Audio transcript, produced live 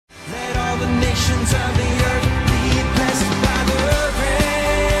ends of the earth be blessed by the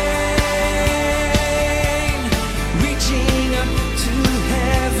rain, reaching up to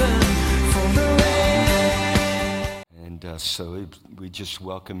heaven for the rain. And so we just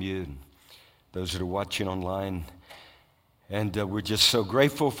welcome you, and those that are watching online. And we're just so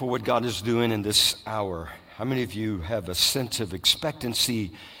grateful for what God is doing in this hour. How many of you have a sense of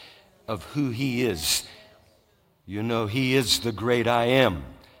expectancy of who He is? You know, He is the great I am.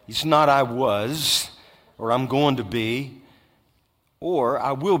 He's not I was, or I'm going to be, or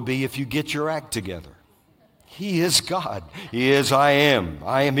I will be if you get your act together. He is God. He is I am.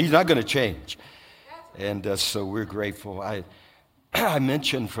 I am. He's not going to change. And so we're grateful. I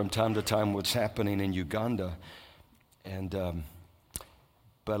mention from time to time what's happening in Uganda. And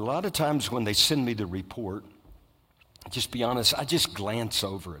but a lot of times when they send me the report, just be honest, I just glance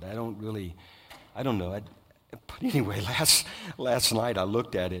over it. I don't know. But anyway, last night I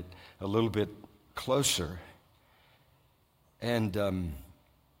looked at it a little bit closer. And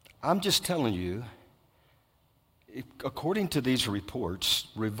I'm just telling you, according to these reports,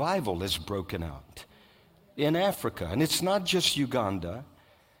 revival has broken out in Africa. And it's not just Uganda.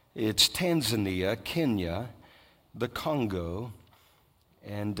 It's Tanzania, Kenya, the Congo,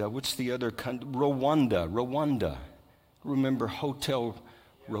 and what's the other country? Rwanda. Remember Hotel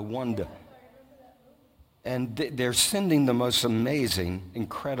Rwanda? And they're sending the most amazing,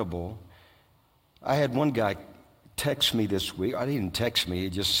 incredible. I had one guy text me this week. I didn't text me, he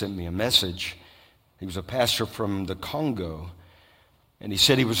just sent me a message. He was a pastor from the Congo, and he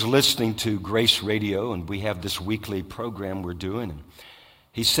said he was listening to Grace Radio, and we have this weekly program we're doing. And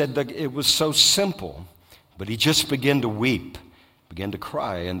he said that it was so simple, but he just began to weep, began to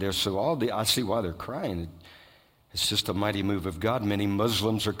cry, and I see why they're crying. It's just a mighty move of God. Many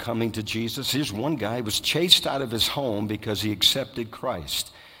Muslims are coming to Jesus. Here's one guy who was chased out of his home because he accepted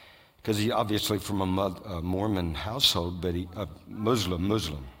Christ, because he obviously from a Mormon household, but a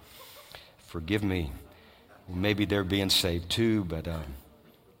Muslim. Forgive me. Maybe they're being saved too, but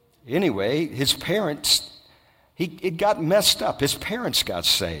anyway, his parents, it got messed up. His parents got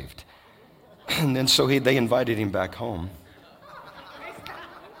saved. And then so they invited him back home.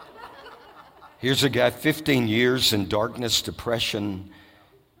 Here's a guy, 15 years in darkness, depression,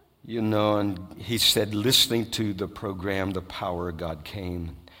 and he said listening to the program, the power of God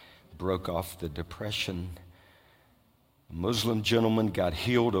came, broke off the depression. A Muslim gentleman got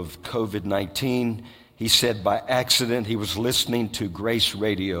healed of COVID-19. He said by accident he was listening to Grace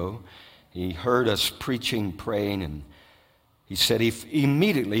Radio. He heard us preaching, praying, and he said he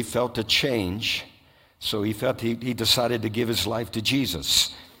immediately felt a change, so he decided to give his life to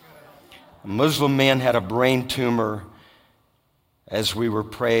Jesus. A Muslim man had a brain tumor. As we were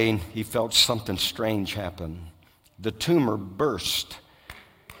praying, he felt something strange happen. The tumor burst.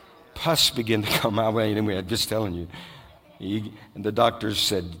 Pus began to come out. Anyway, I'm just telling you. And the doctors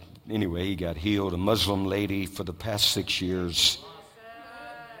said, anyway, he got healed. A Muslim lady for the past 6 years.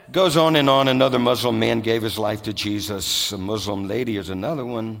 Goes on and on. Another Muslim man gave his life to Jesus. A Muslim lady is another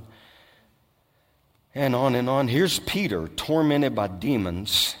one. And on and on. Here's Peter, tormented by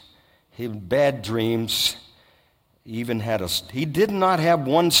demons. He had bad dreams. He did not have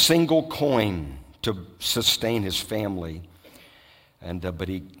one single coin to sustain his family. But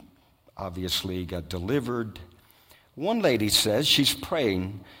he obviously got delivered. One lady says she's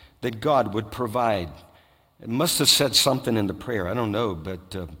praying that God would provide. It must have said something in the prayer. I don't know,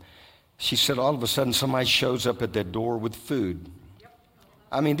 but she said all of a sudden somebody shows up at their door with food.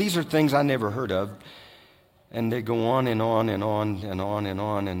 I mean, these are things I never heard of. And they go on and on and on and on and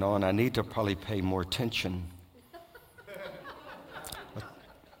on and on. I need to probably pay more attention.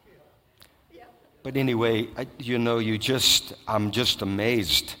 But anyway, I'm just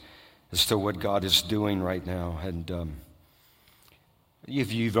amazed as to what God is doing right now. And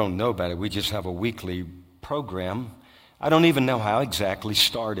if you don't know about it, we just have a weekly program. I don't even know how exactly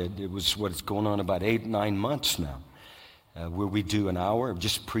started. It was what's going on about 8-9 months now, where we do an hour,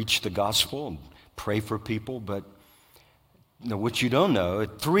 just preach the gospel and pray for people. But what you don't know,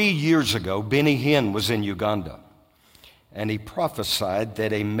 3 years ago, Benny Hinn was in Uganda, and he prophesied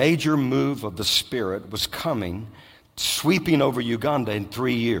that a major move of the Spirit was coming, sweeping over Uganda in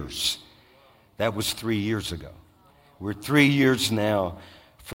 3 years. That was 3 years ago. We're 3 years now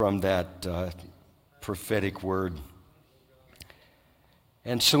from that prophetic word.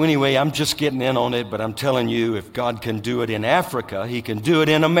 And so anyway, I'm just getting in on it, but I'm telling you, if God can do it in Africa, He can do it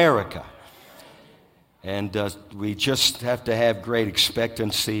in America. And we just have to have great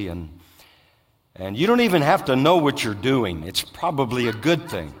expectancy, and you don't even have to know what you're doing. It's probably a good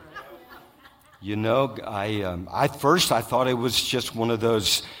thing. I thought it was just one of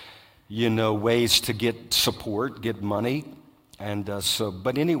those, ways to get support, get money. And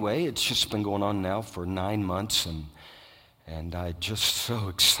but anyway, it's just been going on now for 9 months, and I'm just so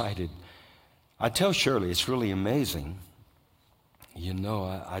excited. I tell Shirley, it's really amazing.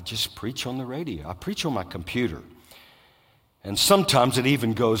 I just preach on the radio. I preach on my computer. And sometimes it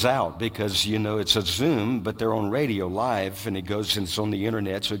even goes out because, it's a Zoom, but they're on radio live, and it's on the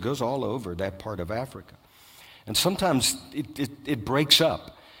internet, so it goes all over that part of Africa. And sometimes it breaks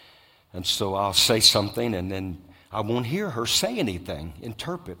up. And so I'll say something, and then I won't hear her say anything,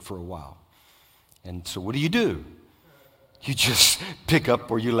 interpret for a while. And so what do? You just pick up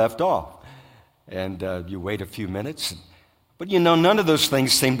where you left off. And you wait a few minutes. But none of those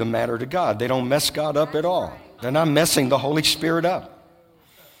things seem to matter to God. They don't mess God up at all. They're not messing the Holy Spirit up.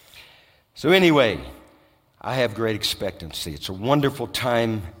 So anyway, I have great expectancy. It's a wonderful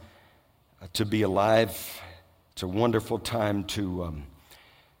time to be alive. It's a wonderful time to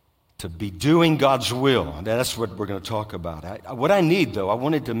be doing God's will. And that's what we're going to talk about. What I need, though, I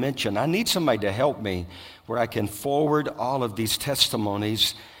wanted to mention, I need somebody to help me where I can forward all of these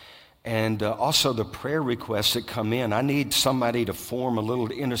testimonies and also the prayer requests that come in. I need somebody to form a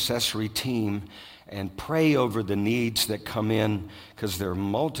little intercessory team and pray over the needs that come in, because there are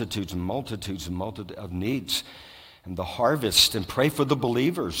multitudes and multitudes and multitudes of needs. And the harvest, and pray for the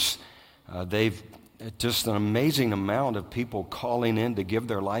believers. They've just an amazing amount of people calling in to give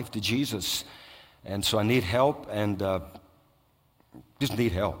their life to Jesus. And so I need help, and just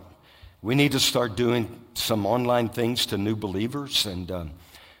need help. We need to start doing some online things to new believers, and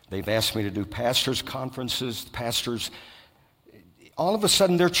they've asked me to do pastors' conferences. Pastors, all of a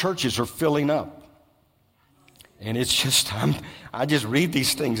sudden their churches are filling up. And it's just, I just read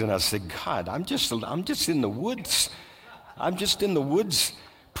these things and I say, God, I'm just in the woods. I'm just in the woods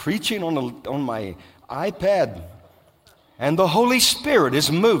preaching on my iPad. And the Holy Spirit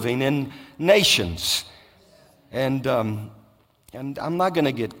is moving in nations. And I'm not going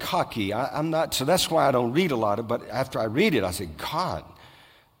to get cocky. I'm not, so that's why I don't read a lot of it. But after I read it, I say, God,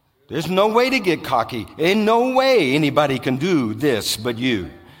 there's no way to get cocky. In no way anybody can do this but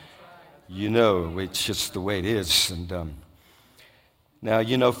you. It's just the way it is. And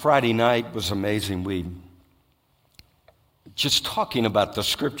now, Friday night was amazing. We just talking about the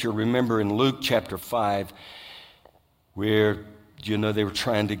scripture. Remember in Luke chapter 5, where, they were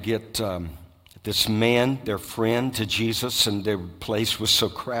trying to get this man, their friend, to Jesus, and their place was so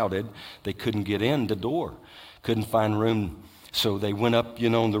crowded, they couldn't get in the door, couldn't find room. So they went up,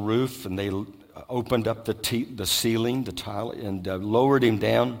 on the roof, and they opened up the ceiling, the tile, and lowered him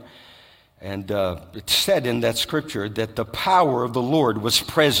down. And it said in that scripture that the power of the Lord was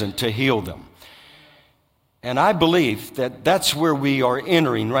present to heal them. And I believe that that's where we are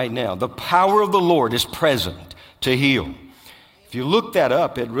entering right now. The power of the Lord is present to heal. If you look that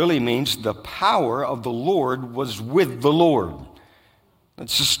up, it really means the power of the Lord was with the Lord.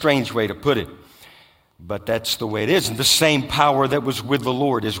 That's a strange way to put it, but that's the way it is. And the same power that was with the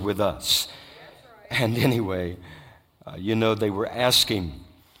Lord is with us. And anyway, they were asking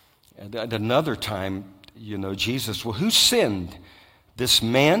at another time, Jesus, well, who sinned? This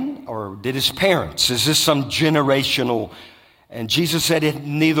man or did his parents? Is this some generational? And Jesus said,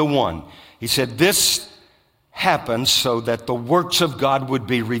 neither one. He said, this happened so that the works of God would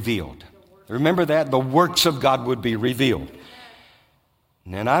be revealed. Remember that? The works of God would be revealed.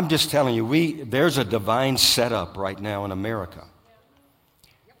 And I'm just telling you, there's a divine setup right now in America.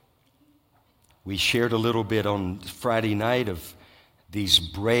 We shared a little bit on Friday night of these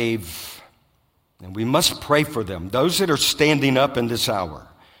brave, and we must pray for them, those that are standing up in this hour.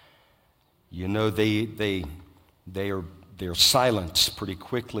 They're silenced pretty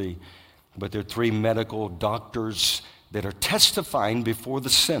quickly, but there are 3 medical doctors that are testifying before the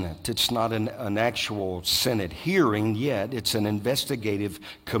Senate. It's not an actual Senate hearing yet. It's an investigative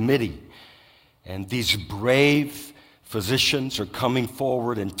committee. And these brave physicians are coming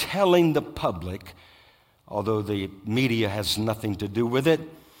forward and telling the public, although the media has nothing to do with it,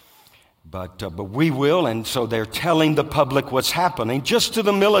 but we will. And so they're telling the public what's happening, just to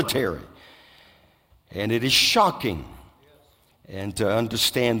the military. And it is shocking. And to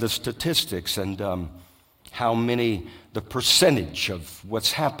understand the statistics and the percentage of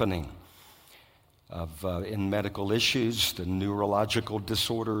what's happening in medical issues, the neurological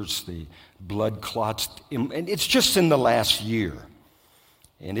disorders, the blood clots, and it's just in the last year.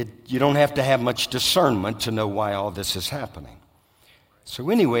 And you don't have to have much discernment to know why all this is happening. So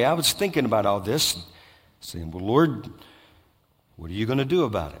anyway, I was thinking about all this, saying, well, Lord, what are you going to do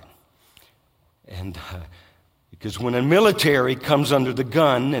about it? And because when a military comes under the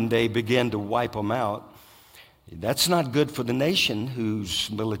gun and they begin to wipe them out, That's not good for the nation whose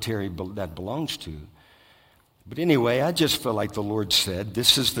military that belongs to. But anyway, I just feel like the Lord said,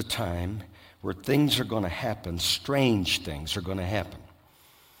 this is the time where things are going to happen, strange things are going to happen.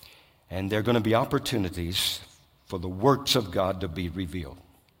 And there are going to be opportunities for the works of God to be revealed.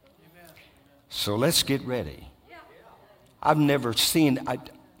 So let's get ready. I've never seen,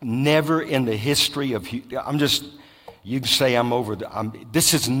 never in the history of, you can say I'm over,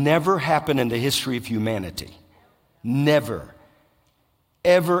 this has never happened in the history of humanity. Never.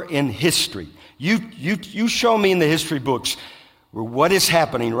 Ever in history. You show me in the history books where what is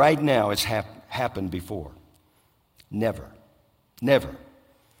happening right now has happened before. Never. Never.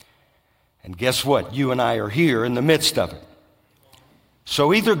 And guess what? You and I are here in the midst of it.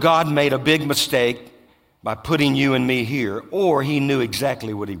 So either God made a big mistake by putting you and me here, or he knew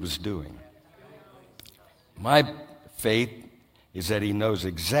exactly what he was doing. My faith is that he knows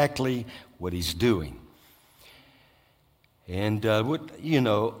exactly what he's doing. And,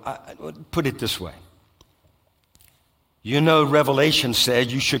 put it this way. Revelation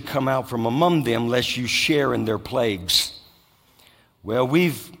said you should come out from among them lest you share in their plagues. Well,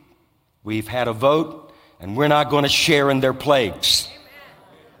 we've had a vote, and we're not going to share in their plagues.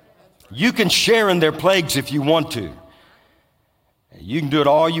 You can share in their plagues if you want to. You can do it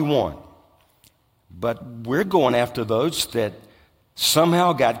all you want. But we're going after those that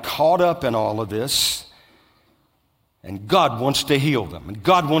somehow got caught up in all of this, and God wants to heal them. And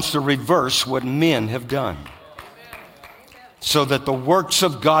God wants to reverse what men have done so that the works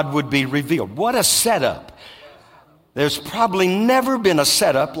of God would be revealed. What a setup. There's probably never been a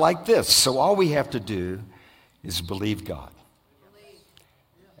setup like this. So all we have to do is believe God.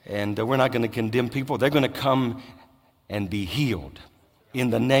 And we're not going to condemn people. They're going to come and be healed in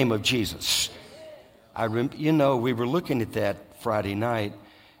the name of Jesus. We were looking at that Friday night,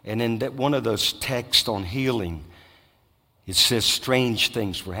 and in that one of those texts on healing, it says strange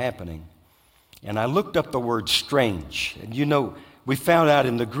things were happening. And I looked up the word strange. And we found out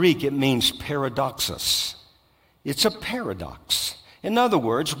in the Greek it means paradoxus. It's a paradox. In other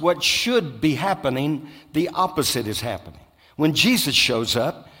words, what should be happening, the opposite is happening. When Jesus shows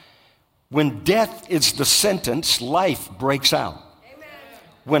up, when death is the sentence, life breaks out. Amen.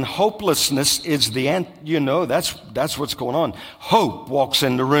 When hopelessness is the end, that's what's going on. Hope walks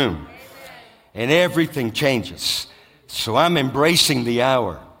in the room. Amen. And everything changes. So I'm embracing the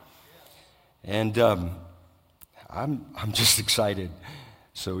hour. And I'm just excited.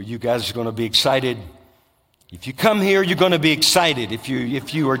 So you guys are going to be excited. If you come here, you're going to be excited. If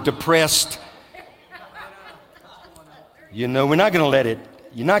you are depressed, we're not going to let it.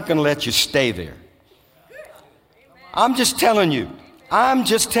 You're not going to let you stay there. I'm just telling you.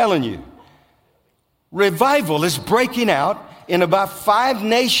 Revival is breaking out in about 5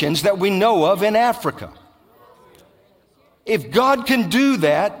 nations that we know of in Africa. If God can do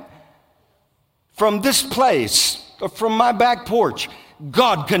that from this place, or from my back porch,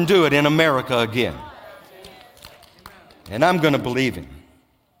 God can do it in America again. And I'm going to believe him.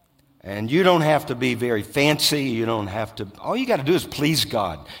 And you don't have to be very fancy. You don't have to. All you got to do is please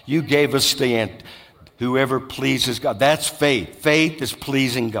God. You gave us the end. Whoever pleases God. That's faith. Faith is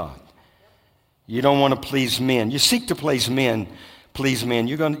pleasing God. You don't want to please men. You seek to please men. It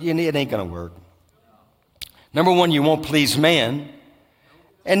ain't going to work. Number one, you won't please man.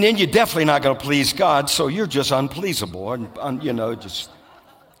 And then you're definitely not going to please God. So you're just unpleasable. And you know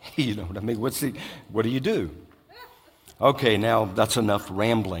what I mean? What do you do? Okay, now that's enough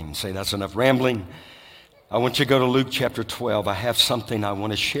rambling. Say that's enough rambling. I want you to go to Luke chapter 12. I have something I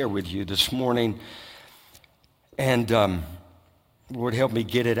want to share with you this morning. And Lord, help me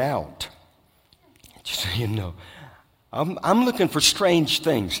get it out. Just so you know, I'm looking for strange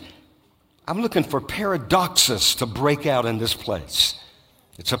things. I'm looking for paradoxes to break out in this place.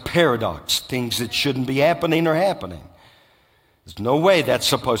 It's a paradox. Things that shouldn't be happening are happening. There's no way that's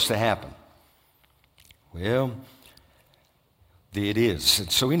supposed to happen. Well, it is.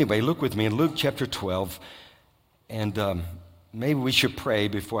 And so anyway, look with me in Luke chapter 12. And maybe we should pray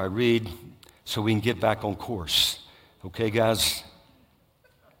before I read so we can get back on course. Okay, guys?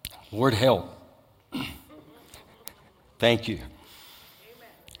 Lord, help. Thank you.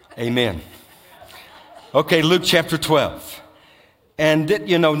 Amen. Okay, Luke chapter 12. And,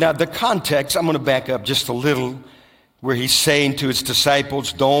 now the context, I'm going to back up just a little, where he's saying to his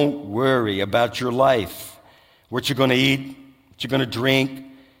disciples, don't worry about your life, what you're going to eat, what you're going to drink,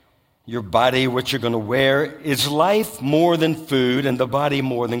 your body, what you're going to wear. Is life more than food and the body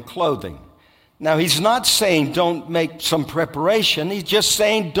more than clothing? Now, he's not saying don't make some preparation. He's just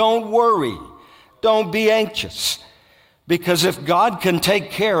saying don't worry. Don't be anxious. Because if God can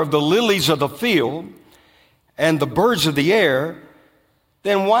take care of the lilies of the field, and the birds of the air,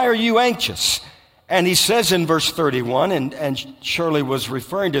 then why are you anxious? And he says in verse 31, and Shirley was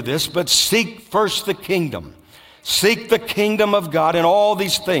referring to this, but seek first the kingdom. Seek the kingdom of God, and all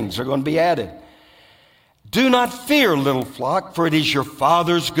these things are going to be added. Do not fear, little flock, for it is your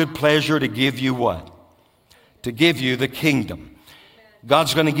Father's good pleasure to give you what? To give you the kingdom.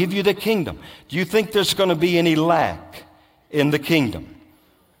 God's going to give you the kingdom. Do you think there's going to be any lack in the kingdom?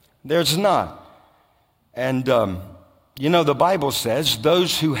 There's not. And, the Bible says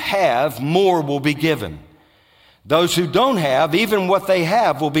those who have, more will be given. Those who don't have, even what they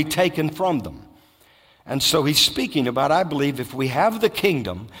have will be taken from them. And so he's speaking about, I believe, if we have the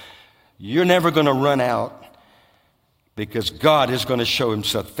kingdom, you're never going to run out because God is going to show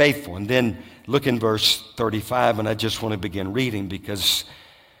himself faithful. And then look in verse 35, and I just want to begin reading because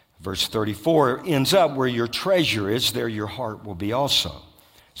verse 34 ends up where your treasure is, there your heart will be also.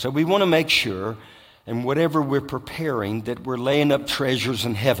 So we want to make sure, and whatever we're preparing, that we're laying up treasures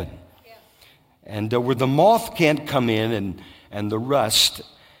in heaven. Yeah. And where the moth can't come in and the rust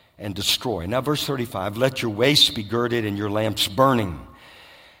and destroy. Now verse 35, let your waist be girded and your lamps burning.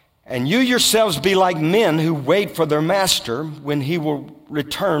 And you yourselves be like men who wait for their master when he will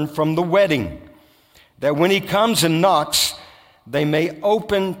return from the wedding, that when he comes and knocks, they may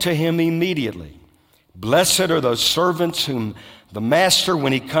open to him immediately. Blessed are those servants whom the master,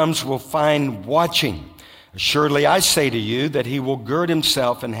 when he comes, will find watching. Assuredly, I say to you that he will gird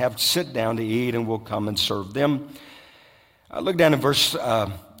himself and have sit down to eat and will come and serve them. Look down at verse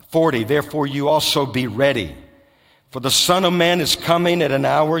 40. Therefore, you also be ready, for the Son of Man is coming at an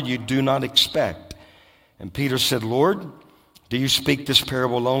hour you do not expect. And Peter said, Lord, do you speak this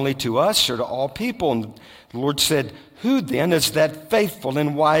parable only to us or to all people? And the Lord said, who then is that faithful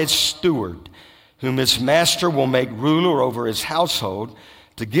and wise steward, whom his master will make ruler over his household,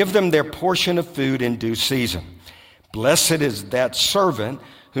 to give them their portion of food in due season? Blessed is that servant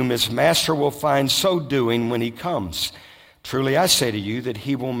whom his master will find so doing when he comes. Truly I say to you that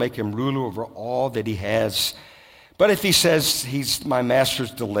he will make him ruler over all that he has. But if he says my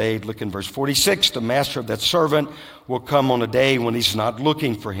master's delayed, look in verse 46, the master of that servant will come on a day when he's not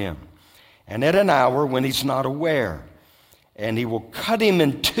looking for him, and at an hour when he's not aware. And he will cut him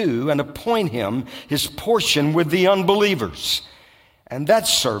in two and appoint him his portion with the unbelievers. And that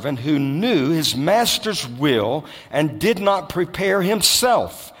servant who knew his master's will and did not prepare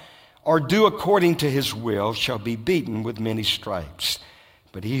himself or do according to his will shall be beaten with many stripes.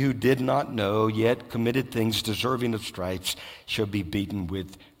 But he who did not know yet committed things deserving of stripes shall be beaten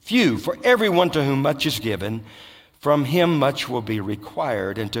with few. For everyone to whom much is given, from him much will be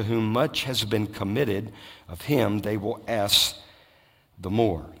required, and to whom much has been committed, of him they will ask the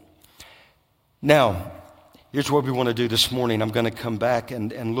more. Now, here's what we want to do this morning. I'm going to come back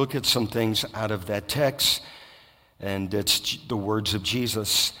and look at some things out of that text, and it's the words of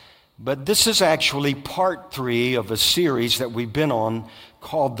Jesus. But this is actually part 3 of a series that we've been on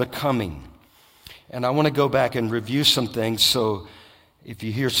called The Coming. And I want to go back and review some things, so if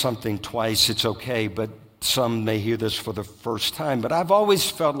you hear something twice, it's okay, but some may hear this for the first time. But I've always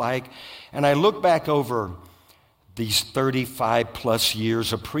felt like, and I look back over these 35 plus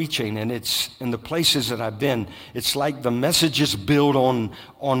years of preaching, and it's in the places that I've been, it's like the messages build on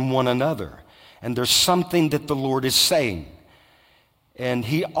one another. And there's something that the Lord is saying. And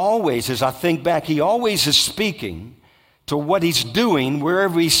he always, as I think back, he always is speaking to what he's doing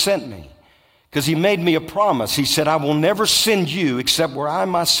wherever he sent me. Because he made me a promise. He said, I will never send you except where I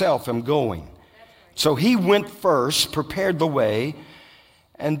myself am going. So he went first, prepared the way,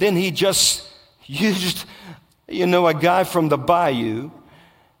 and then he just used, a guy from the bayou,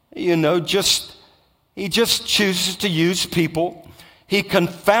 he just chooses to use people. He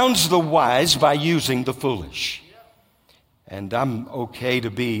confounds the wise by using the foolish. And I'm okay to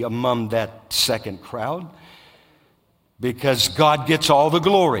be among that second crowd because God gets all the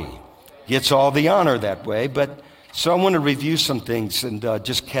glory, gets all the honor that way. But so I want to review some things and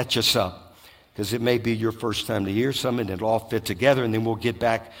just catch us up, because it may be your first time to hear something, and it'll all fit together, and then we'll get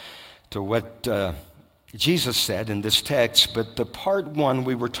back to what Jesus said in this text. But the part 1,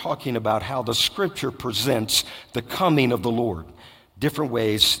 we were talking about how the Scripture presents the coming of the Lord, different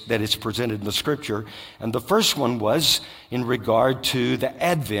ways that it's presented in the Scripture. And the first one was in regard to the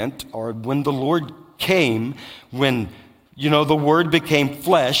Advent, or when the Lord came, when the Word became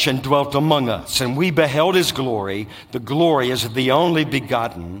flesh and dwelt among us, and we beheld His glory. The glory is the only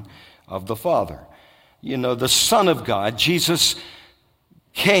begotten of the Father. The Son of God, Jesus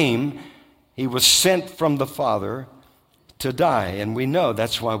came, he was sent from the Father to die. And we know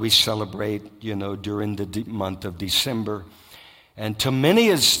that's why we celebrate, during the month of December. And to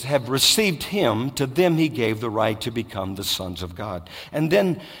many as have received him, to them he gave the right to become the sons of God. And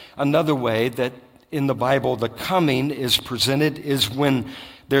then another way that in the Bible the coming is presented is when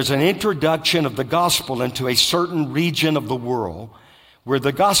there's an introduction of the gospel into a certain region of the world where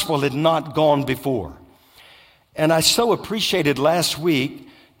the gospel had not gone before. And I so appreciated last week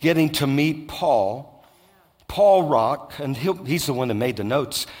getting to meet Paul Rock, and he's the one that made the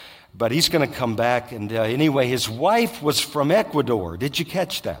notes, but he's going to come back. And anyway, his wife was from Ecuador. Did you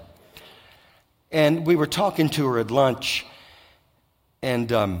catch that? And we were talking to her at lunch, and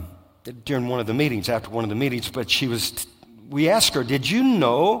during one of the meetings, after one of the meetings, but we asked her, did you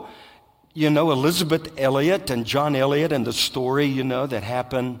know Elizabeth Elliot and John Elliot and the story, that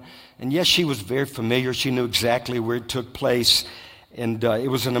happened? And yes, she was very familiar. She knew exactly where it took place. And it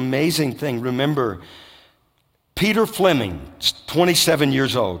was an amazing thing. Remember, Peter Fleming, 27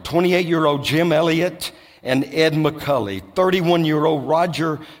 years old, 28-year-old Jim Elliot and Ed McCulley, 31-year-old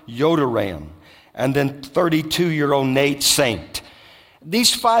Roger Yoderan, and then 32-year-old Nate Saint.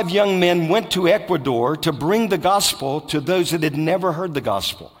 These 5 young men went to Ecuador to bring the gospel to those that had never heard the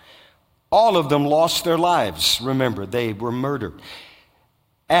gospel. All of them lost their lives. Remember, they were murdered.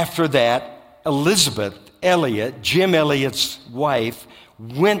 After that, Elizabeth Elliot, Jim Elliot's wife,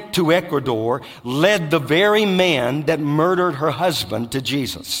 went to Ecuador, led the very man that murdered her husband to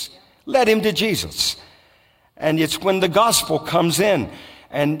Jesus. Led him to Jesus. And it's when the gospel comes in.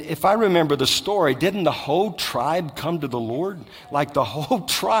 And if I remember the story, didn't the whole tribe come to the Lord? Like the whole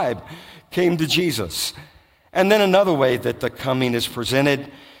tribe came to Jesus. And then another way that the coming is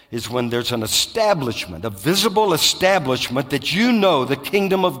presented is when there's an establishment, a visible establishment that the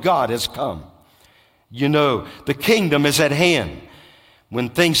kingdom of God has come. The kingdom is at hand. When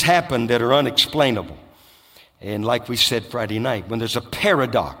things happen that are unexplainable. And like we said Friday night, when there's a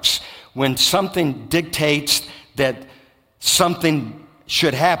paradox, when something dictates that something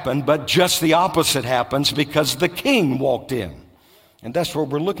should happen, but just the opposite happens because the king walked in. And that's what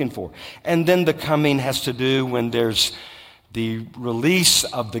we're looking for. And then the coming has to do when there's the release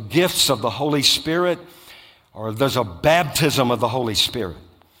of the gifts of the Holy Spirit, or there's a baptism of the Holy Spirit.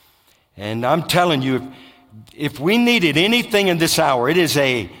 And I'm telling you, if we needed anything in this hour,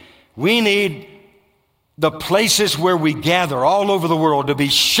 we need the places where we gather all over the world to be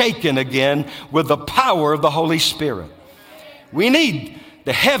shaken again with the power of the Holy Spirit. We need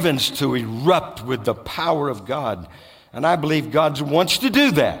the heavens to erupt with the power of God. And I believe God wants to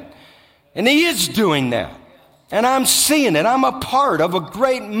do that. And he is doing that. And I'm seeing it. I'm a part of a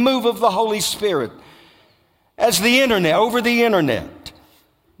great move of the Holy Spirit. As over the internet,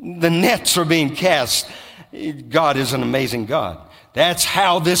 the nets are being cast. God is an amazing God. That's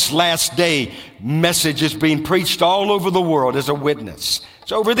how this last day message is being preached all over the world as a witness.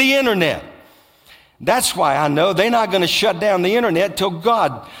 It's over the internet. That's why I know they're not going to shut down the internet till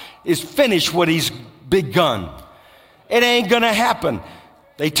God is finished what he's begun. It ain't going to happen.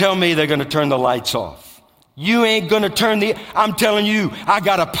 They tell me they're going to turn the lights off. You ain't going to I'm telling you, I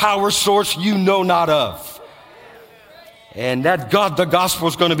got a power source you know not of. And that the gospel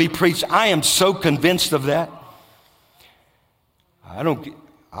is going to be preached. I am so convinced of that.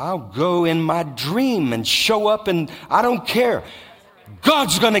 I'll go in my dream and show up, and I don't care.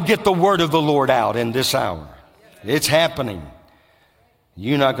 God's going to get the word of the Lord out in this hour. It's happening.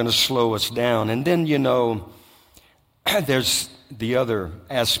 You're not going to slow us down. And then, there's the other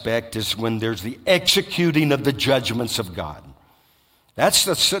aspect is when there's the executing of the judgments of God. That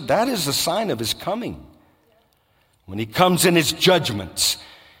is the sign of his coming. When he comes in his judgments.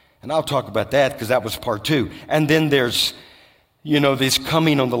 And I'll talk about that because that was part 2. And then there's, this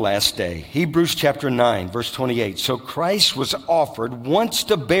coming on the last day. Hebrews chapter 9, verse 28. So Christ was offered once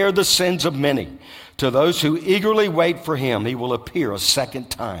to bear the sins of many. To those who eagerly wait for him, he will appear a second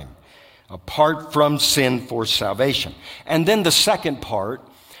time, apart from sin for salvation. And then the second part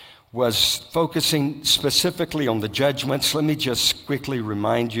was focusing specifically on the judgments. Let me just quickly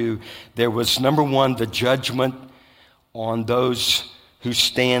remind you, there was number 1, the judgment on those who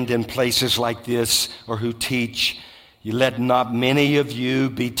stand in places like this or who teach. You let not many of you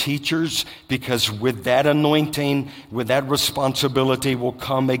be teachers, because with that anointing, with that responsibility will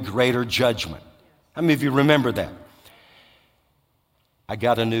come a greater judgment. How many of you remember that? I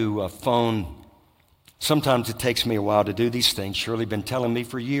got a new phone. Sometimes it takes me a while to do these things. Shirley been telling me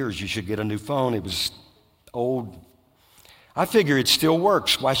for years you should get a new phone. It was old. I figure it still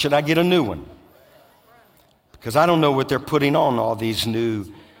works. Why should I get a new one? Because I don't know what they're putting on all these new.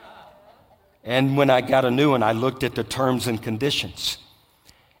 And when I got a new one, I looked at the terms and conditions.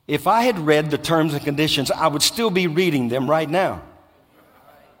 If I had read the terms and conditions, I would still be reading them right now.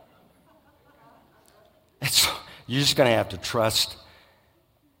 You're just going to have to trust.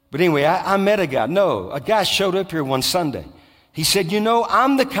 But anyway, I met a guy showed up here one Sunday. He said,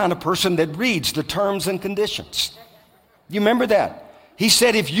 I'm the kind of person that reads the terms and conditions. You remember that? He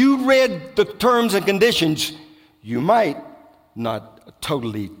said, if you read the terms and conditions, you might not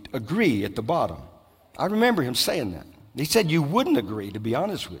totally agree at the bottom. I remember him saying that. He said you wouldn't agree, to be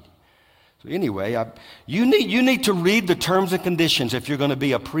honest with you. So anyway, you need to read the terms and conditions if you're going to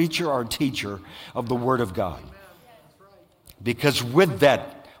be a preacher or a teacher of the Word of God. Because with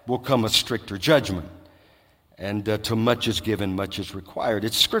that will come a stricter judgment. And to much is given, much is required.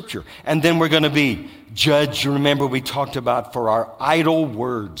 It's Scripture. And then we're going to be judged. Remember, we talked about for our idle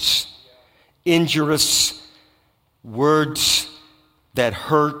words, injurious words that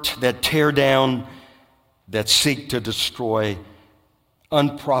hurt, that tear down, that seek to destroy,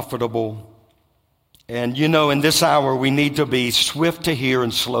 unprofitable. And in this hour, we need to be swift to hear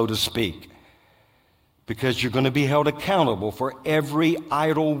and slow to speak. Because you're going to be held accountable for every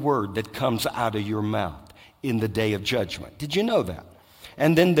idle word that comes out of your mouth in the day of judgment. Did you know that?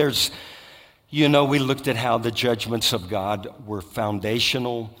 And then there's, we looked at how the judgments of God were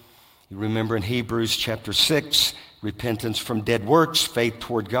foundational. You remember in Hebrews chapter 6, repentance from dead works, faith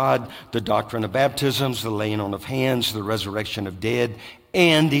toward God, the doctrine of baptisms, the laying on of hands, the resurrection of dead,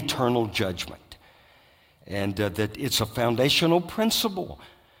 and eternal judgment. And that it's a foundational principle.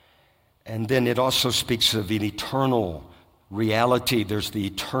 And then it also speaks of an eternal reality. There's the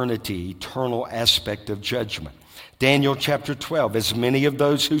eternal aspect of judgment. Daniel chapter 12, as many of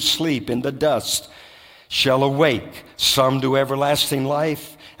those who sleep in the dust shall awake, some to everlasting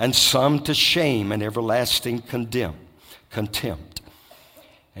life, and some to shame and everlasting contempt.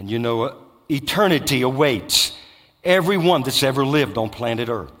 And eternity awaits everyone that's ever lived on planet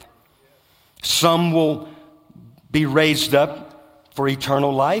Earth. Some will be raised up for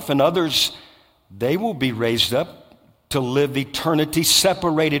eternal life, and others, they will be raised up to live eternity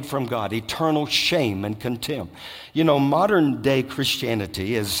separated from God, eternal shame and contempt. Modern day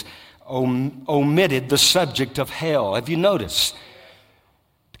Christianity has omitted the subject of hell. Have you noticed?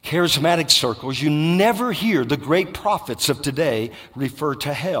 Charismatic circles, you never hear the great prophets of today refer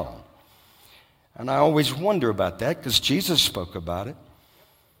to hell. And I always wonder about that because Jesus spoke about it.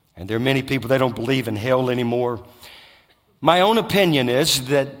 And there are many people that don't believe in hell anymore. My own opinion is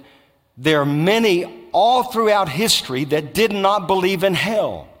that there are many all throughout history that did not believe in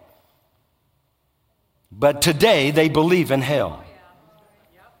hell. But today they believe in hell.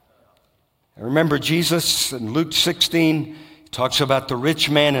 I remember Jesus in Luke 16 talks about the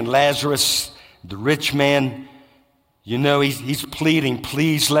rich man and Lazarus. The rich man, he's pleading,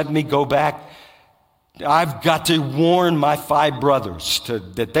 please let me go back. I've got to warn my 5 brothers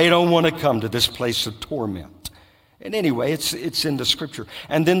that they don't want to come to this place of torment. And anyway, it's in the Scripture.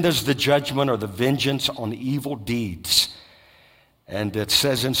 And then there's the judgment or the vengeance on evil deeds. And it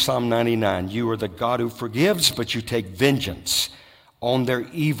says in Psalm 99, you are the God who forgives, but you take vengeance on their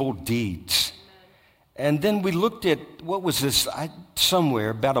evil deeds. And then we looked at, what was this? Somewhere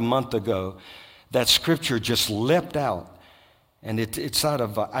about a month ago, that scripture just leapt out. And it's out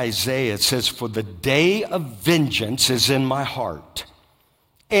of Isaiah. It says, for the day of vengeance is in my heart,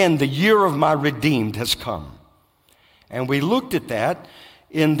 and the year of my redeemed has come. And we looked at that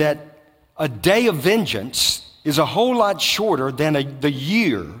in that a day of vengeance is a whole lot shorter than the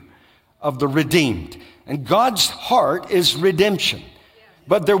year of the redeemed. And God's heart is redemption.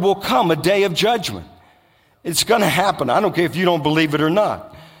 But there will come a day of judgment. It's going to happen. I don't care if you don't believe it or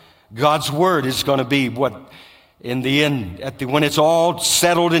not. God's word is going to be what, in the end, when it's all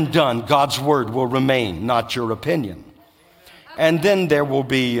settled and done, God's word will remain, not your opinion. And then there will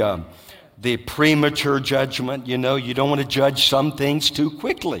be the premature judgment. You don't want to judge some things too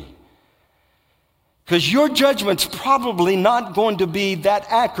quickly. Because your judgment's probably not going to be that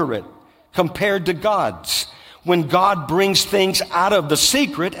accurate compared to God's. When God brings things out of the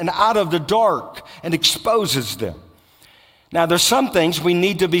secret and out of the dark and exposes them. Now, there's some things we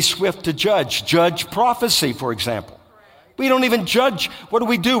need to be swift to judge. Judge prophecy, for example. We don't even judge. What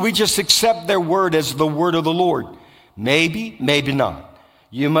do? We just accept their word as the word of the Lord. Maybe, maybe not.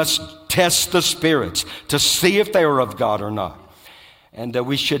 You must test the spirits to see if they are of God or not. And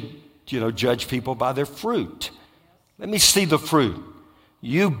we should, judge people by their fruit. Let me see the fruit.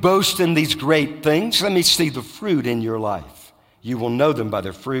 You boast in these great things. Let me see the fruit in your life. You will know them by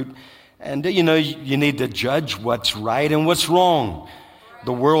their fruit. And, you need to judge what's right and what's wrong.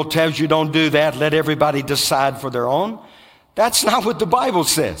 The world tells you don't do that. Let everybody decide for their own. That's not what the Bible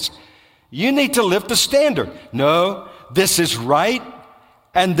says. You need to lift the standard. No, this is right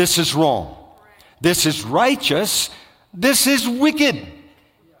and this is wrong. This is righteous. This is wicked.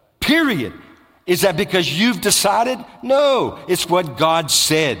 Period. Is that because you've decided? No, it's what God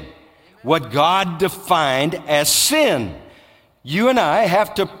said, what God defined as sin. You and I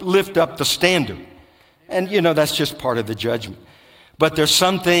have to lift up the standard. And, that's just part of the judgment. But there's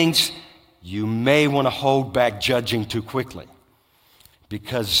some things you may want to hold back judging too quickly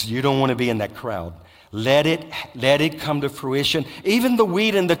because you don't want to be in that crowd. Let it come to fruition. Even the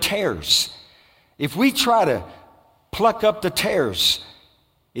wheat and the tares. If we try to pluck up the tares,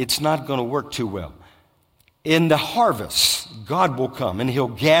 it's not going to work too well. In the harvest, God will come and he'll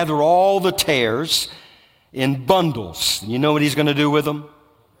gather all the tares in bundles. You know what he's going to do with them?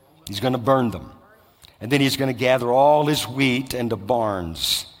 He's going to burn them. And then he's going to gather all his wheat into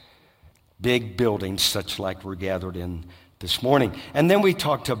barns, big buildings such like we're gathered in this morning. And then we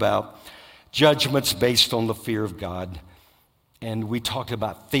talked about judgments based on the fear of God. And we talked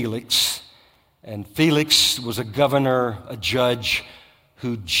about Felix. And Felix was a governor, a judge,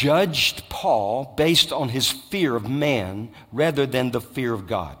 who judged Paul based on his fear of man rather than the fear of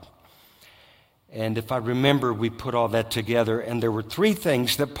God. And if I remember, we put all that together, and there were three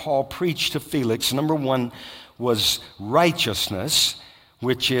things that Paul preached to Felix. Number one was righteousness,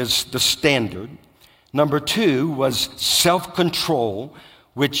 which is the standard. Number two was self-control,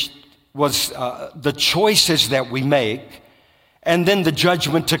 which was the choices that we make. And then the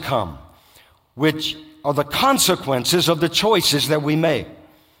judgment to come, which are the consequences of the choices that we make.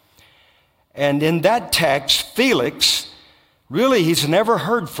 And in that text, Felix, really, he's never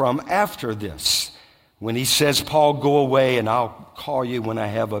heard from after this. When he says, Paul, go away and I'll call you when I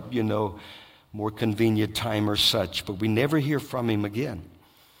have a, more convenient time or such. But we never hear from him again.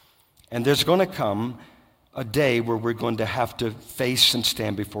 And there's going to come a day where we're going to have to face and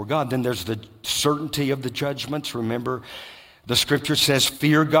stand before God. Then there's the certainty of the judgments. Remember, the scripture says,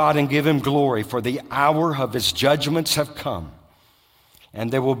 fear God and give him glory, for the hour of his judgments have come. And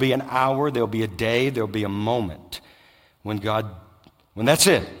there will be an hour, there'll be a day, there'll be a moment when that's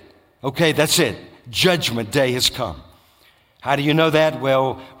it. Okay, that's it. Judgment day has come. How do you know that?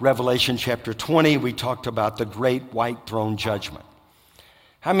 Well, Revelation chapter 20, we talked about the great white throne judgment.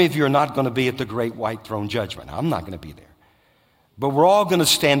 How many of you are not going to be at the great white throne judgment? I'm not going to be there. But we're all going to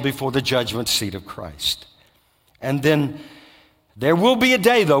stand before the judgment seat of Christ. And then there will be a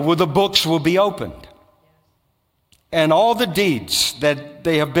day, though, where the books will be opened. And all the deeds that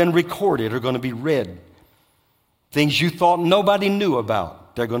they have been recorded are going to be read. Things you thought nobody knew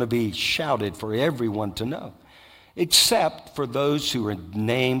about, they're going to be shouted for everyone to know. Except for those whose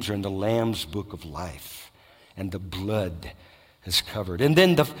names are in the Lamb's book of life. And the blood is covered. And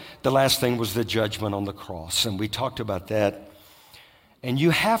then the last thing was the judgment on the cross. And we talked about that. And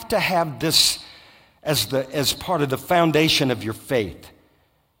you have to have this as part of the foundation of your faith.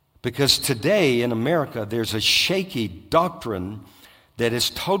 Because today in America, there's a shaky doctrine that has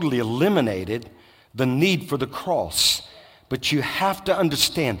totally eliminated the need for the cross. But you have to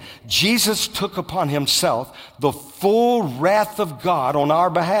understand, Jesus took upon himself the full wrath of God on our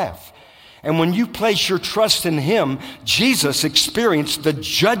behalf. And when you place your trust in him, Jesus experienced the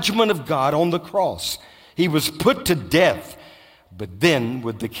judgment of God on the cross. He was put to death. But then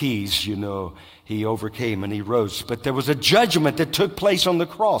with the keys, he overcame and he rose. But there was a judgment that took place on the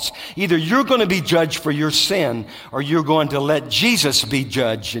cross. Either you're going to be judged for your sin, or you're going to let Jesus be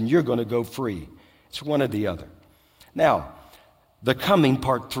judged and you're going to go free. It's one or the other. Now, the coming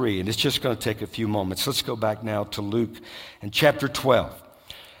part 3, and it's just going to take a few moments. Let's go back now to Luke and chapter 12.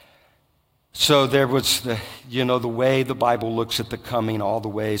 So there was the way the Bible looks at the coming, all the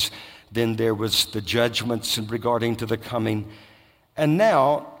ways. Then there was the judgments regarding to the coming. And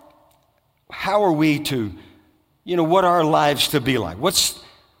now, how are we to, what are our lives to be like? What's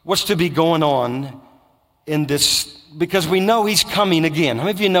to be going on in this? Because we know he's coming again. How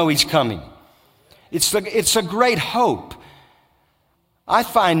many of you know he's coming? It's a great hope. I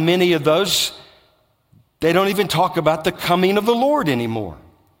find many of those, they don't even talk about the coming of the Lord anymore.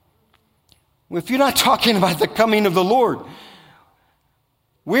 Well, if you're not talking about the coming of the Lord,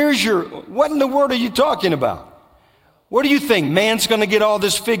 what in the world are you talking about? What do you think? Man's going to get all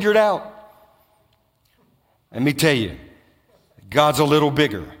this figured out? Let me tell you, God's a little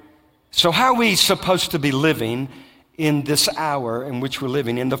bigger. So how are we supposed to be living in this hour in which we're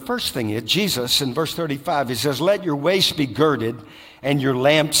living? And the first thing is, Jesus in verse 35, he says, let your waist be girded and your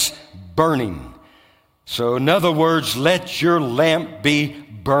lamps burning. So in other words, let your lamp be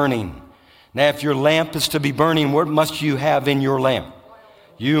burning. Now, if your lamp is to be burning, what must you have in your lamp?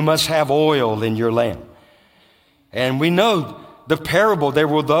 You must have oil in your lamp. And we know the parable, there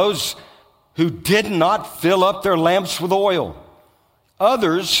were those who did not fill up their lamps with oil.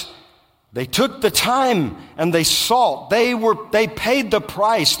 Others They took the time and they sought. They paid the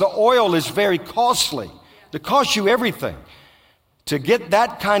price. The oil is very costly. It costs you everything to get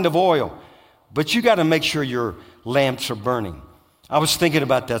that kind of oil. But you got to make sure your lamps are burning. I was thinking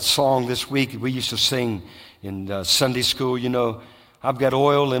about that song this week we used to sing in Sunday school. You know, I've got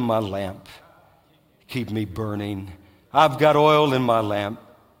oil in my lamp. Keep me burning. I've got oil in my lamp.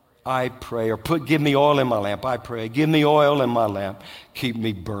 I pray. Or give me oil in my lamp. I pray. Give me oil in my lamp. Keep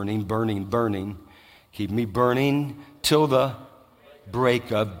me burning, burning, burning. Keep me burning till the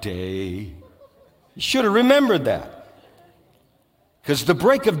break of day. You should have remembered that. Because the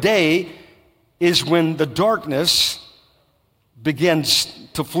break of day is when the darkness begins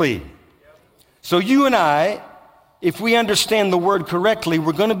to flee. So you and I, if we understand the word correctly,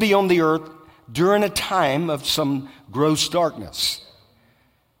 we're going to be on the earth during a time of some gross darkness.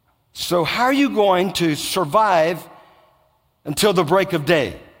 So how are you going to survive until the break of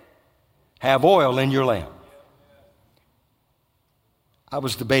day? Have oil in your lamp. I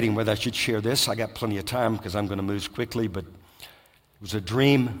was debating whether I should share this. I got plenty of time because I'm going to move quickly, but it was a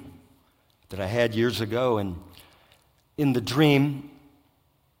dream that I had years ago, and in the dream,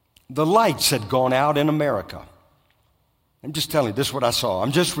 the lights had gone out in America. I'm just telling you, this is what I saw.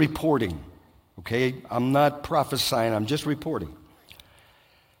 I'm just reporting, okay? I'm not prophesying, I'm just reporting.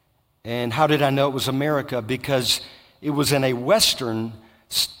 And how did I know it was America? Because it was in a western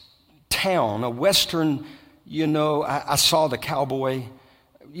town, a western, you know, I saw the cowboy,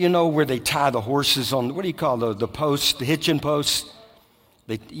 you know, where they tie the horses on, what do you call the posts, the hitching posts?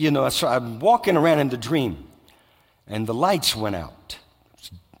 You know, so I'm walking around in the dream, and the lights went out.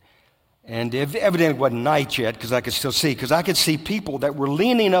 And evidently it wasn't night yet, because I could still see, because I could see people that were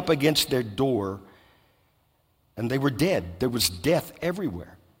leaning up against their door, and they were dead. There was death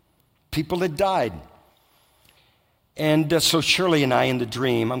everywhere. People had died. And so Shirley and I in the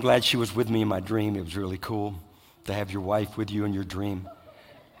dream, I'm glad she was with me in my dream. It was really cool to have your wife with you in your dream.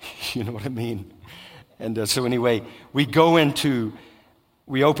 You know what I mean? And so anyway, we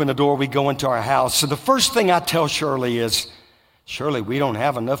open the door, we go into our house. So the first thing I tell Shirley is, Shirley, we don't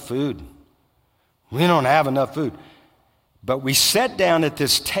have enough food. We don't have enough food. But we sat down at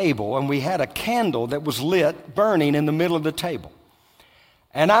this table, and we had a candle that was lit, burning in the middle of the table.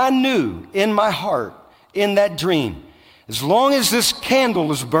 And I knew in my heart, in that dream, as long as this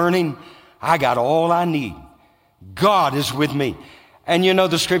candle is burning, I got all I need. God is with me. And you know,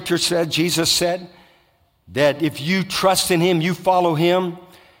 the scripture said, Jesus said, that if you trust in him, you follow him,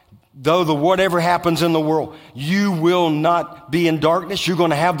 though whatever happens in the world, you will not be in darkness. You're going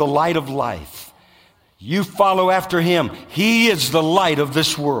to have the light of life. You follow after him. He is the light of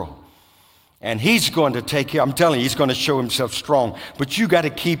this world. And he's going to take care. I'm telling you, he's going to show himself strong. But you got to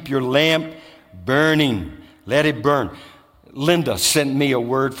keep your lamp burning. Let it burn. Linda sent me a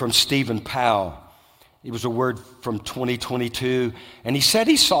word from Stephen Powell. It was a word from 2022. And he said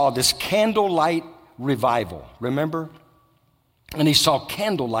he saw this candlelight revival. Remember? And he saw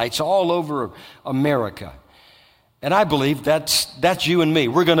candle lights all over America. And I believe that's you and me.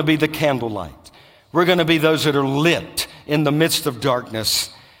 We're going to be the candlelight. We're going to be those that are lit in the midst of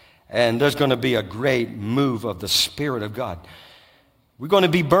darkness. And there's going to be a great move of the Spirit of God. We're going to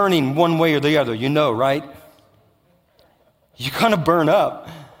be burning one way or the other, you know, right? You're going to burn up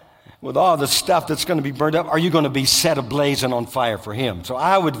with all the stuff that's going to be burned up. Are you going to be set ablaze and on fire for him? So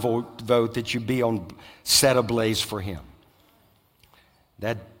I would vote that you be set ablaze for him.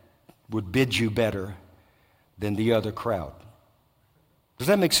 That would bid you better than the other crowd. Does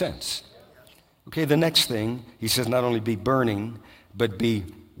that make sense? Okay, the next thing, he says not only be burning, but be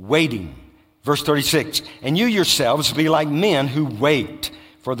waiting. Verse 36, and you yourselves be like men who wait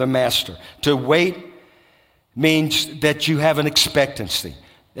for the master. To wait means that you have an expectancy.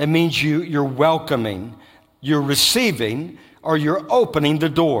 That means you're welcoming, you're receiving, or you're opening the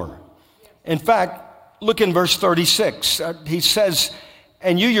door. In fact, look in verse 36. He says,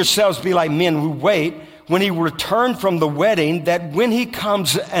 and you yourselves be like men who wait when he return from the wedding, that when he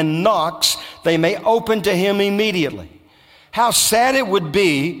comes and knocks, they may open to him immediately. How sad it would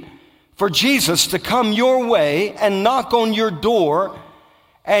be for Jesus to come your way and knock on your door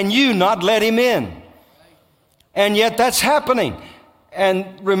and you not let him in. And yet that's happening. And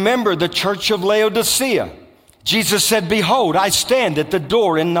remember the church of Laodicea. Jesus said, behold, I stand at the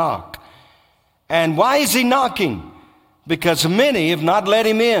door and knock. And why is he knocking? Because many have not let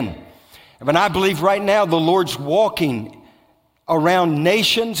him in. And I believe right now the Lord's walking around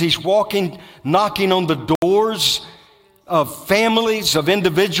nations. He's walking, knocking on the doors of families, of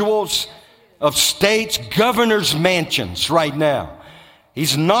individuals, of states, governors' mansions right now.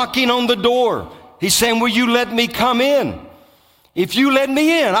 He's knocking on the door. He's saying, will you let me come in? If you let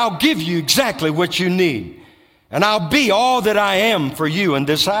me in, I'll give you exactly what you need. And I'll be all that I am for you in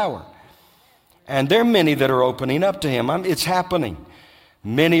this hour. And there are many that are opening up to him. It's happening.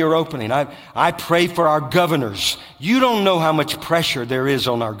 Many are opening. I pray for our governors. You don't know how much pressure there is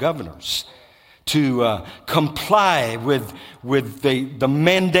on our governors to comply with the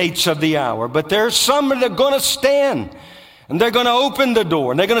mandates of the hour. But there's some that are going to stand, and they're going to open the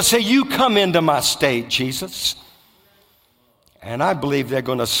door, and they're going to say, you come into my state, Jesus. And I believe they're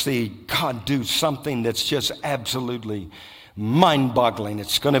going to see God do something that's just absolutely mind-boggling.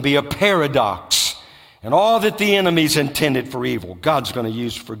 It's going to be a paradox. And all that the enemy's intended for evil, God's going to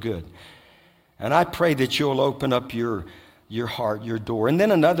use for good. And I pray that you'll open up your heart, your door. And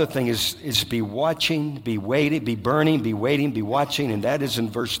then another thing is be watching, be waiting, be burning, be waiting, be watching. And that is in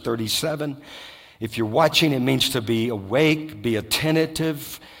verse 37. If you're watching, it means to be awake, be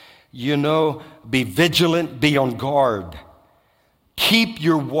attentive, be vigilant, be on guard. Keep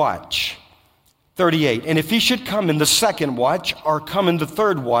your watch. 38. And if he should come in the second watch or come in the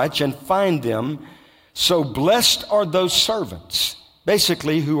third watch and find them, so blessed are those servants,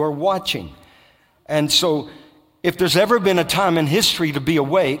 basically, who are watching. And so if there's ever been a time in history to be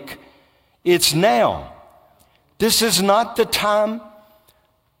awake, it's now. This is not the time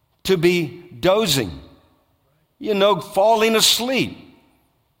to be dozing, falling asleep.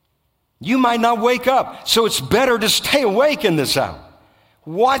 You might not wake up, so it's better to stay awake in this hour.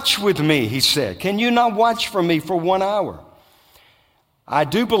 Watch with me, he said. Can you not watch for me for 1 hour? I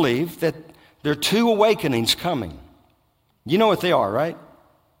do believe that there are two awakenings coming. You know what they are, right?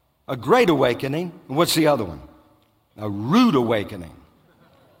 A great awakening. And what's the other one? A rude awakening.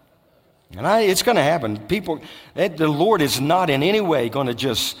 And it's going to happen. The Lord is not in any way going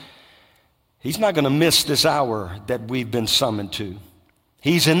to He's not going to miss this hour that we've been summoned to.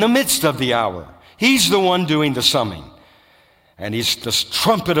 He's in the midst of the hour. He's the one doing the summoning. And the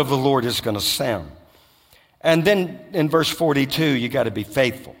trumpet of the Lord is going to sound. And then in verse 42, you got to be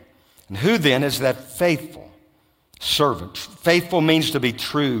faithful. And who then is that faithful servant? Faithful means to be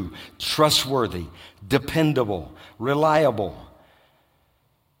true, trustworthy, dependable, reliable.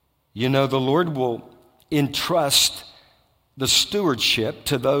 The Lord will entrust the stewardship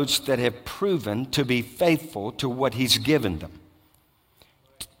to those that have proven to be faithful to what he's given them.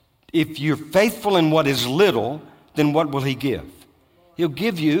 If you're faithful in what is little, then what will he give? He'll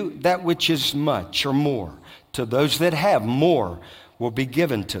give you that which is much or more. To those that have, more will be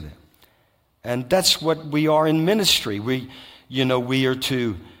given to them. And that's what we are in ministry. We've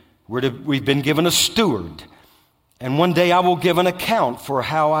been given a steward. And one day I will give an account for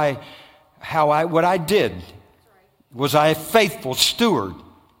what I did. Was I a faithful steward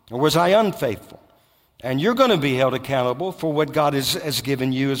or was I unfaithful? And you're going to be held accountable for what God has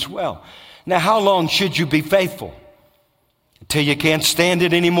given you as well. Now, how long should you be faithful? Until you can't stand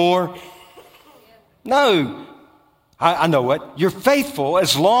it anymore? No. I know what. You're faithful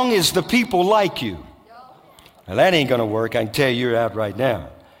as long as the people like you. Now, that ain't going to work. I can tell you you're out right now.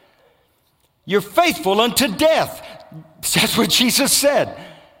 You're faithful unto death. That's what Jesus said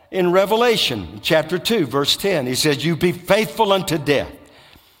in Revelation chapter 2, verse 10. He says, you be faithful unto death,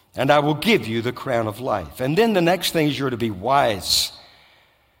 and I will give you the crown of life. And then the next thing is you're to be wise.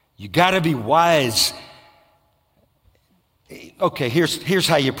 You got to be wise. Okay, here's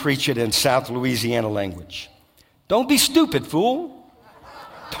how you preach it in South Louisiana language. Don't be stupid, fool.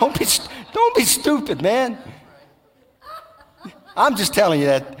 Don't be stupid, man. I'm just telling you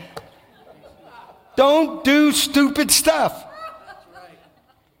that. Don't do stupid stuff.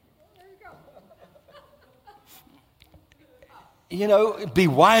 Be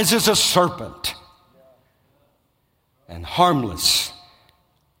wise as a serpent and harmless.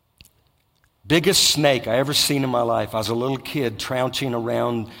 Biggest snake I ever seen in my life. I was a little kid trouncing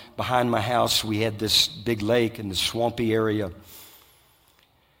around behind my house. We had this big lake in the swampy area.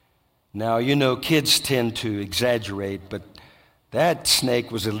 Now, kids tend to exaggerate, but that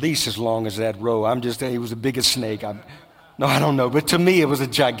snake was at least as long as that row. He was the biggest snake. I don't know, but to me it was a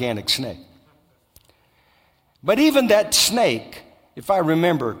gigantic snake. But even that snake, if I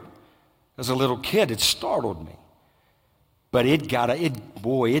remember as a little kid, it startled me. But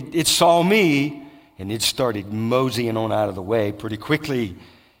it saw me, and it started moseying on out of the way pretty quickly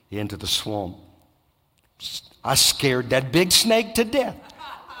into the swamp. I scared that big snake to death.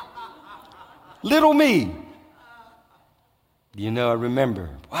 Little me. I remember,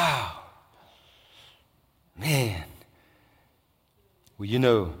 wow, man. Well,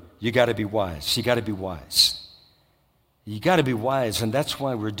 you got to be wise. You got to be wise. You got to be wise, and that's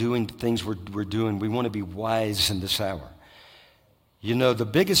why we're doing the things we're doing. We want to be wise in this hour. The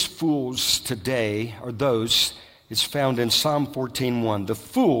biggest fools today are those, It's found in Psalm 14:1. The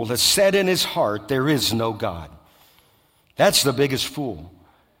fool has said in his heart, there is no God. That's the biggest fool.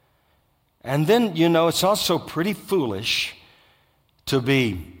 And then, it's also pretty foolish to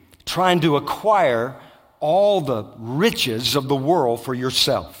be trying to acquire all the riches of the world for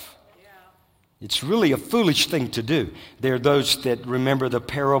yourself. It's really a foolish thing to do. There are those that remember the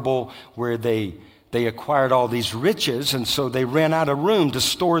parable where they acquired all these riches, and so they ran out of room to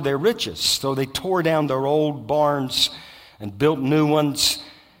store their riches. So they tore down their old barns and built new ones,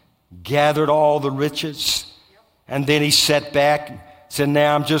 gathered all the riches, and then he sat back, said,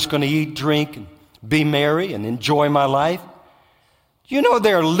 now I'm just going to eat, drink, and be merry and enjoy my life.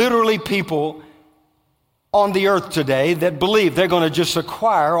 There are literally people on the earth today that believe they're going to just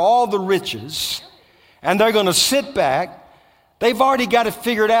acquire all the riches and they're going to sit back. They've already got it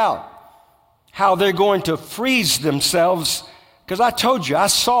figured out how they're going to freeze themselves. Because I told you, I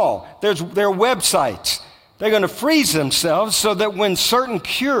saw their websites. They're going to freeze themselves so that when certain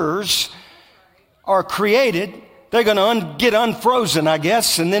cures are created, they're going to get unfrozen, I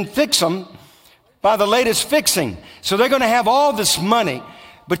guess, and then fix them by the latest fixing. So they're going to have all this money.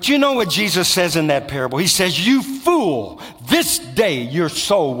 But you know what Jesus says in that parable? He says, you fool, this day your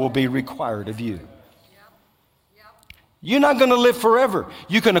soul will be required of you. You're not going to live forever.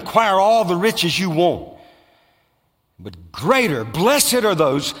 You can acquire all the riches you want. But greater, blessed are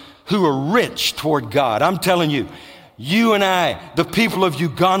those who are rich toward God. I'm telling you, you and I, the people of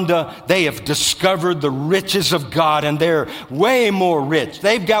Uganda, they have discovered the riches of God, and they're way more rich.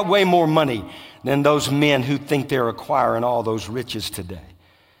 They've got way more money than those men who think they're acquiring all those riches today.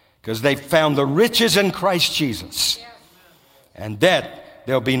 Because they've found the riches in Christ Jesus. And that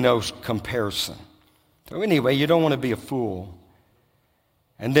there'll be no comparison. So anyway, you don't want to be a fool.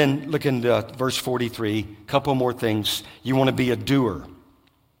 And then look in verse 43, a couple more things. You want to be a doer.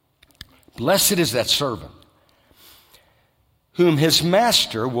 Blessed is that servant whom his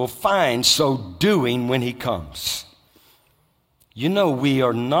master will find so doing when he comes. We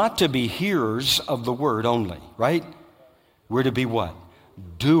are not to be hearers of the word only, right? We're to be what?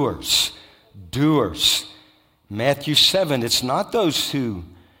 Doers. Doers. Matthew 7, it's not those who,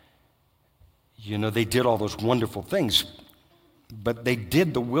 they did all those wonderful things, but they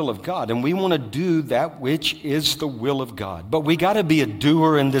did the will of God. And we want to do that which is the will of God. But we got to be a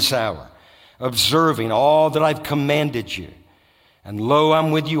doer in this hour, observing all that I've commanded you. And lo,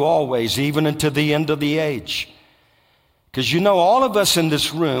 I'm with you always, even unto the end of the age. Because all of us in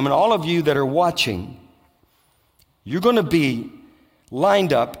this room and all of you that are watching, you're going to be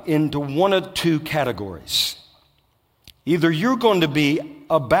lined up into one of two categories. Either you're going to be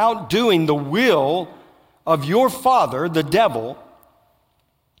about doing the will of your father, the devil,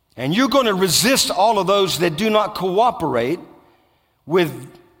 and you're going to resist all of those that do not cooperate with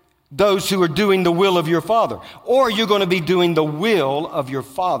those who are doing the will of your father. Or you're going to be doing the will of your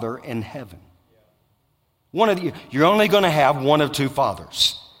Father in heaven. You're only going to have one of two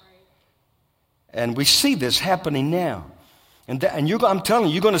fathers. And we see this happening now. And I'm telling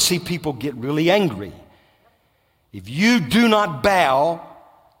you, you're going to see people get really angry. If you do not bow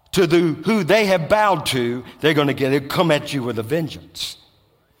to who they have bowed to, they're going to come at you with a vengeance.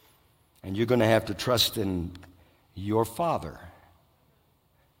 And you're going to have to trust in your Father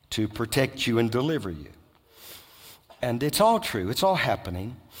to protect you and deliver you. And it's all true. It's all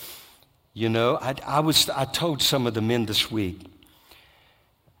happening. I told some of the men this week,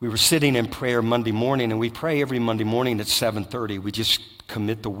 we were sitting in prayer Monday morning, and we pray every Monday morning at 7:30. We just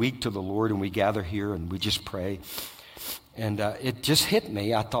commit the week to the Lord, and we gather here, and we just pray. And it just hit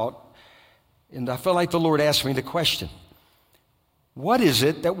me. I felt like the Lord asked me the question, what is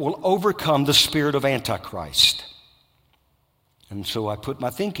it that will overcome the spirit of Antichrist? And so I put my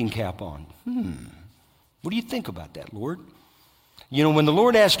thinking cap on. What do you think about that, Lord? When the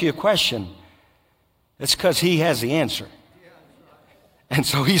Lord asks you a question, it's because he has the answer. And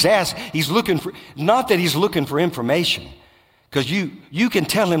so he's looking for, not that he's looking for information, because you can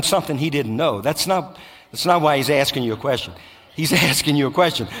tell him something he didn't know. That's not why he's asking you a question. He's asking you a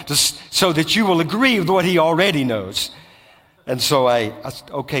question so that you will agree with what he already knows. And so I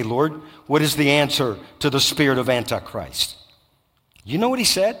said, okay, Lord, what is the answer to the spirit of Antichrist? You know what he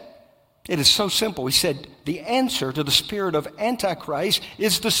said? It is so simple. He said, the answer to the spirit of Antichrist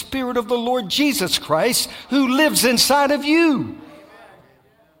is the spirit of the Lord Jesus Christ who lives inside of you.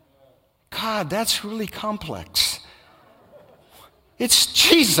 God, that's really complex. It's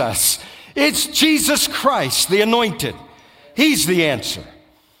Jesus. It's Jesus Christ, the anointed. He's the answer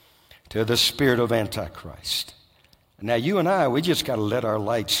to the spirit of Antichrist. Now, you and I, we just got to let our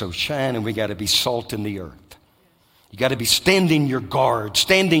light so shine, and we got to be salt in the earth. You got to be standing your guard,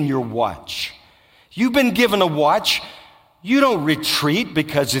 standing your watch. You've been given a watch. You don't retreat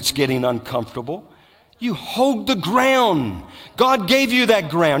because it's getting uncomfortable. You hold the ground. God gave you that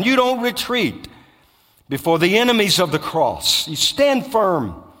ground. You don't retreat before the enemies of the cross. You stand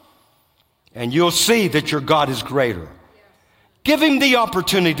firm, and you'll see that your God is greater. Give him the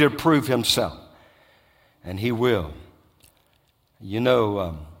opportunity to prove himself, and he will. You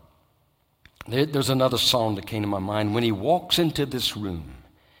know, there's another song that came to my mind. When he walks into this room,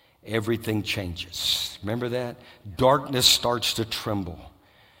 everything changes. Remember that? Darkness starts to tremble.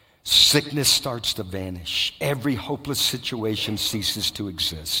 Sickness starts to vanish. Every hopeless situation ceases to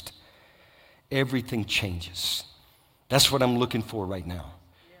exist. Everything changes. That's what I'm looking for right now.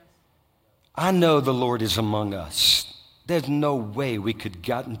 I know the Lord is among us. There's no way we could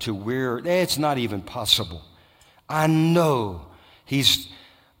gotten to where, it's not even possible. I know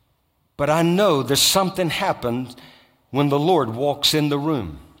but I know there's something happens when the Lord walks in the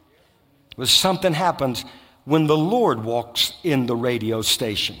room. There's something happens when the Lord walks in the radio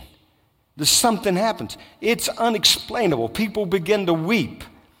station. There's something happens. It's unexplainable. People begin to weep.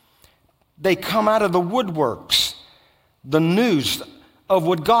 They come out of the woodworks. The news of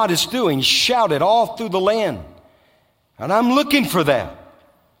what God is doing shouted all through the land. And I'm looking for that.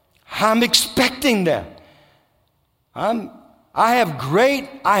 I'm expecting that. I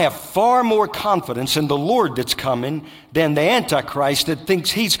have far more confidence in the Lord that's coming than the Antichrist that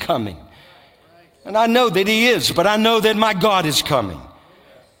thinks he's coming. And I know that he is, but I know that my God is coming.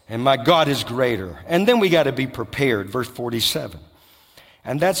 And my God is greater. And then we got to be prepared. Verse 47.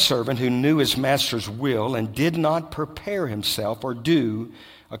 And that servant who knew his master's will and did not prepare himself or do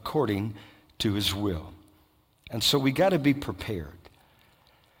according to his will. And so we got to be prepared.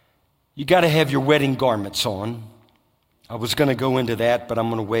 You got to have your wedding garments on. I was going to go into that, but I'm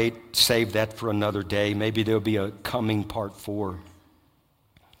going to save that for another day. Maybe there'll be a coming part 4.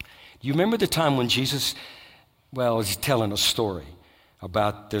 You remember the time when Jesus, he's telling a story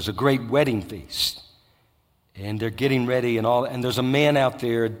about there's a great wedding feast, and they're getting ready and there's a man out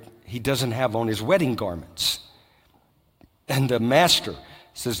there, he doesn't have on his wedding garments. And the master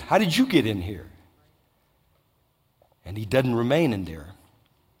says, "How did you get in here?" And he doesn't remain in there.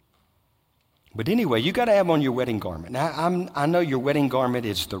 But anyway, you got to have on your wedding garment. Now, I know your wedding garment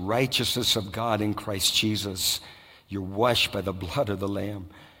is the righteousness of God in Christ Jesus. You're washed by the blood of the Lamb.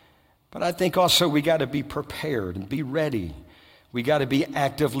 But I think also we got to be prepared and be ready. We got to be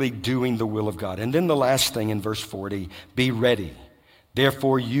actively doing the will of God. And then the last thing in verse 40, be ready.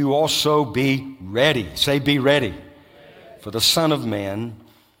 Therefore, you also be ready. Say, be ready. For the Son of Man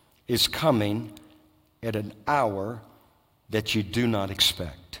is coming at an hour that you do not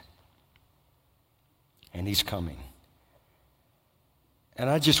expect. And he's coming. And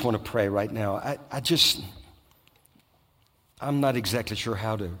I just want to pray right now. I'm not exactly sure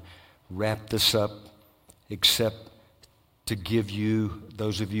how to wrap this up except to give you,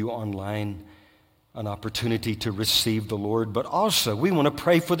 those of you online, an opportunity to receive the Lord. But also, we want to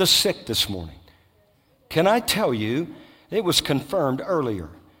pray for the sick this morning. Can I tell you, it was confirmed earlier.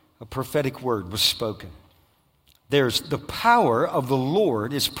 A prophetic word was spoken. There's the power of the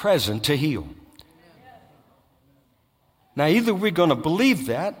Lord is present to heal. Now, either we're going to believe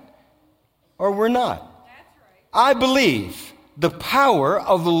that or we're not. I believe the power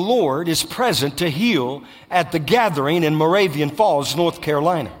of the Lord is present to heal at the gathering in Moravian Falls, North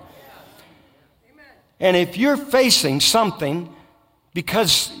Carolina. And if you're facing something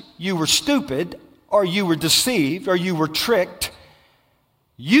because you were stupid or you were deceived or you were tricked,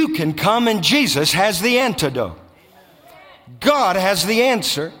 you can come and Jesus has the antidote. God has the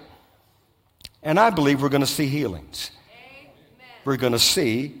answer. And I believe we're going to see healings. We're going to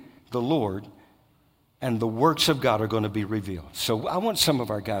see the Lord, and the works of God are going to be revealed. So I want some of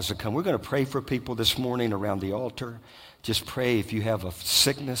our guys to come. We're going to pray for people this morning around the altar. Just pray if you have a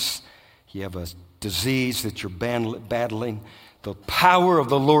sickness, you have a disease that you're battling. The power of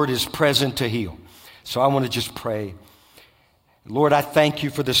the Lord is present to heal. So I want to just pray. Lord, I thank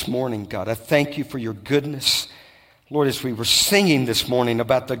you for this morning, God. I thank you for your goodness. Lord, as we were singing this morning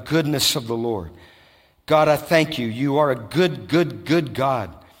about the goodness of the Lord, God, I thank you. You are a good, good, good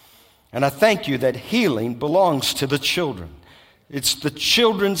God. And I thank you that healing belongs to the children. It's the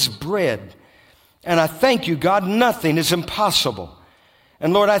children's bread. And I thank you, God, nothing is impossible.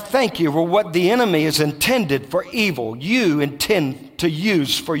 And Lord, I thank you for what the enemy has intended for evil, you intend to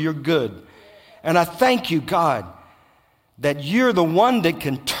use for your good. And I thank you, God, that you're the one that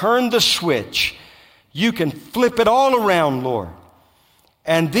can turn the switch. You can flip it all around, Lord.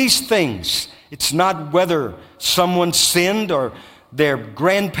 And these things, it's not whether someone sinned or their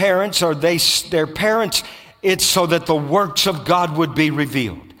grandparents or their parents. It's so that the works of God would be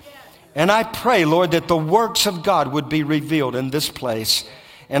revealed. And I pray, Lord, that the works of God would be revealed in this place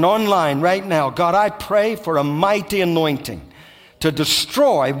and online right now. God, I pray for a mighty anointing to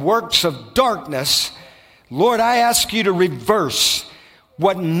destroy works of darkness. Lord, I ask you to reverse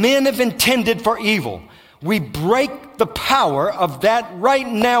what men have intended for evil. We break the power of that right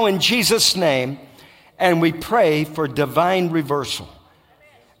now in Jesus' name, and we pray for divine reversal.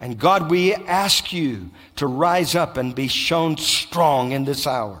 And God, we ask you to rise up and be shown strong in this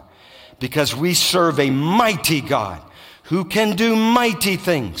hour, because we serve a mighty God who can do mighty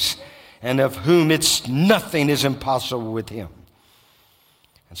things, and of whom nothing is impossible with him.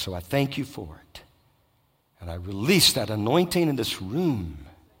 And so I thank you for it. And I release that anointing in this room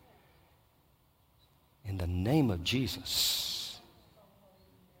in the name of Jesus.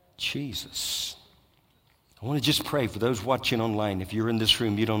 Jesus. I want to just pray for those watching online. If you're in this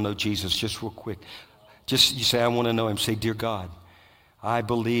room, you don't know Jesus, just real quick. Just you say, I want to know him. Say, dear God, I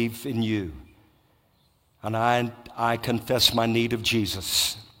believe in you. And I confess my need of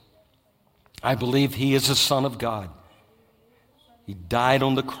Jesus. I believe he is the Son of God. He died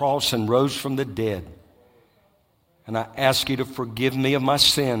on the cross and rose from the dead. And I ask you to forgive me of my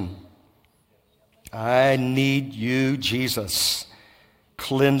sin. I need you, Jesus.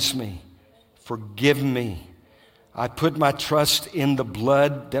 Cleanse me. Forgive me. I put my trust in the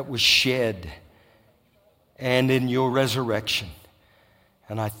blood that was shed and in your resurrection.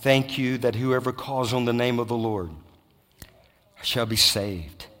 And I thank you that whoever calls on the name of the Lord shall be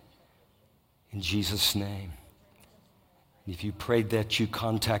saved. In Jesus' name. If you prayed that, you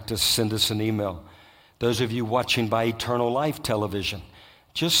contact us, send us an email. Those of you watching by Eternal Life Television,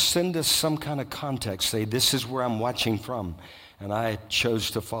 just send us some kind of context. Say, this is where I'm watching from, and I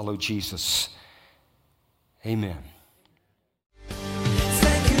chose to follow Jesus. Amen.